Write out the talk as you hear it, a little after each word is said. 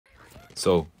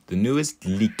So, the newest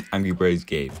leaked Angry Birds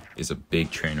game is a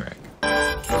big train wreck.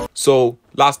 So,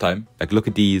 last time, look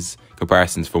at these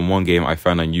comparisons from one game I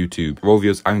found on YouTube,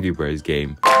 Rovio's Angry Birds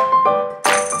game.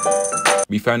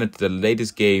 We found that the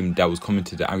latest game that was coming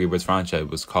to the Angry Birds franchise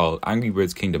was called Angry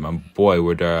Birds Kingdom, and boy,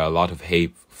 were there a lot of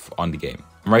hate on the game.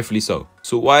 And rightfully so.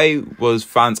 So why was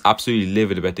fans absolutely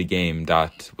livid about the game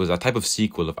that was a type of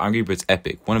sequel of Angry Birds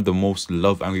Epic, one of the most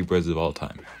loved Angry Birds of all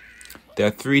time? There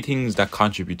are three things that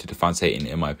contribute to the fans hating,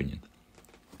 in my opinion.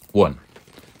 1.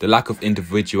 The lack of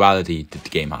individuality that the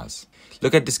game has.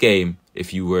 Look at this game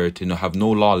if you were to have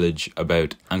no knowledge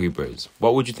about Angry Birds.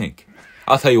 What would you think?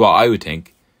 I'll tell you what I would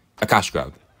think. A cash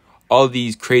grab. All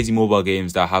these crazy mobile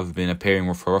games that have been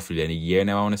appearing for roughly a year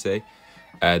now, I want to say.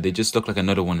 They just look like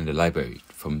another one in the library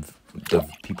from the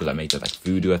people that make that, like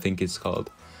Voodoo, I think it's called.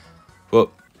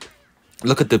 But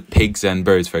look at the pigs and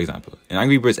birds, for example. In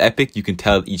Angry Birds Epic, you can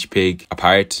tell each pig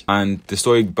apart and the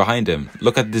story behind them.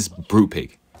 Look at this brute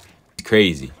pig. It's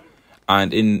crazy.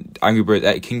 And in Angry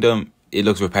Birds Kingdom, it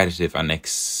looks repetitive and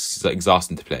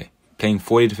exhausting to play. Playing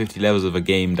 40 to 50 levels of a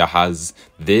game that has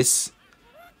this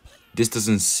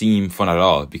doesn't seem fun at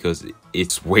all because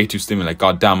it's way too stimulating. Like,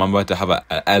 goddamn, I'm about to have an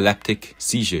epileptic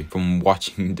seizure from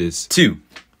watching this. 2,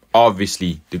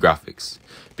 obviously the graphics.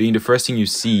 Being the first thing you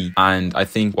see, and I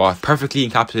think what perfectly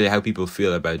encapsulates how people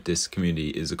feel about this community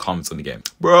is the comments on the game.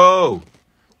 Bro,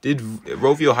 did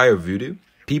Rovio hire Voodoo?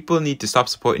 People need to stop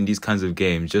supporting these kinds of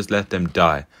games. Just let them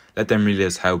die. Let them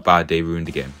realize how bad they ruined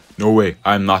the game. No way,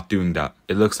 I'm not doing that.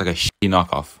 It looks like a shitty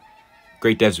knockoff.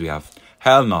 Great devs we have.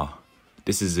 Hell no.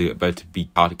 This is about to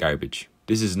be hot garbage.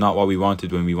 This is not what we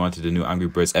wanted when we wanted the new Angry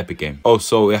Birds Epic game. Oh,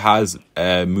 so it has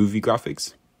movie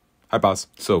graphics? Hi, boss.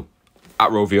 So,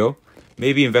 at Rovio,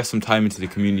 maybe invest some time into the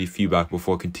community feedback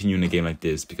before continuing a game like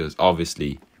this, because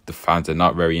obviously the fans are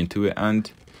not very into it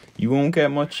and you won't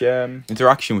get much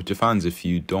interaction with the fans if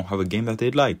you don't have a game that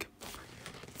they'd like.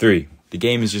 3, the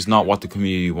game is just not what the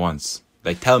community wants.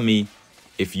 Like, tell me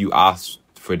if you asked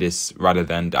for this rather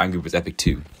than the Angry Birds Epic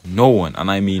 2. No one, and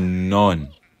I mean none,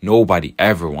 nobody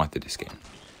ever wanted this game.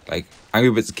 Like, Angry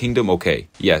Birds Kingdom, okay,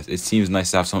 yes, it seems nice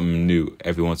to have something new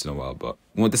every once in a while, but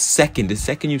the second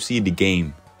you see the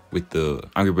game with the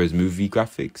Angry Birds movie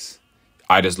graphics,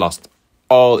 I just lost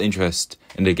all interest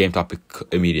in the game topic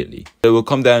immediately. It will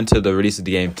come down to the release of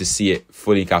the game to see it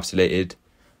fully encapsulated,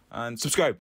 and subscribe.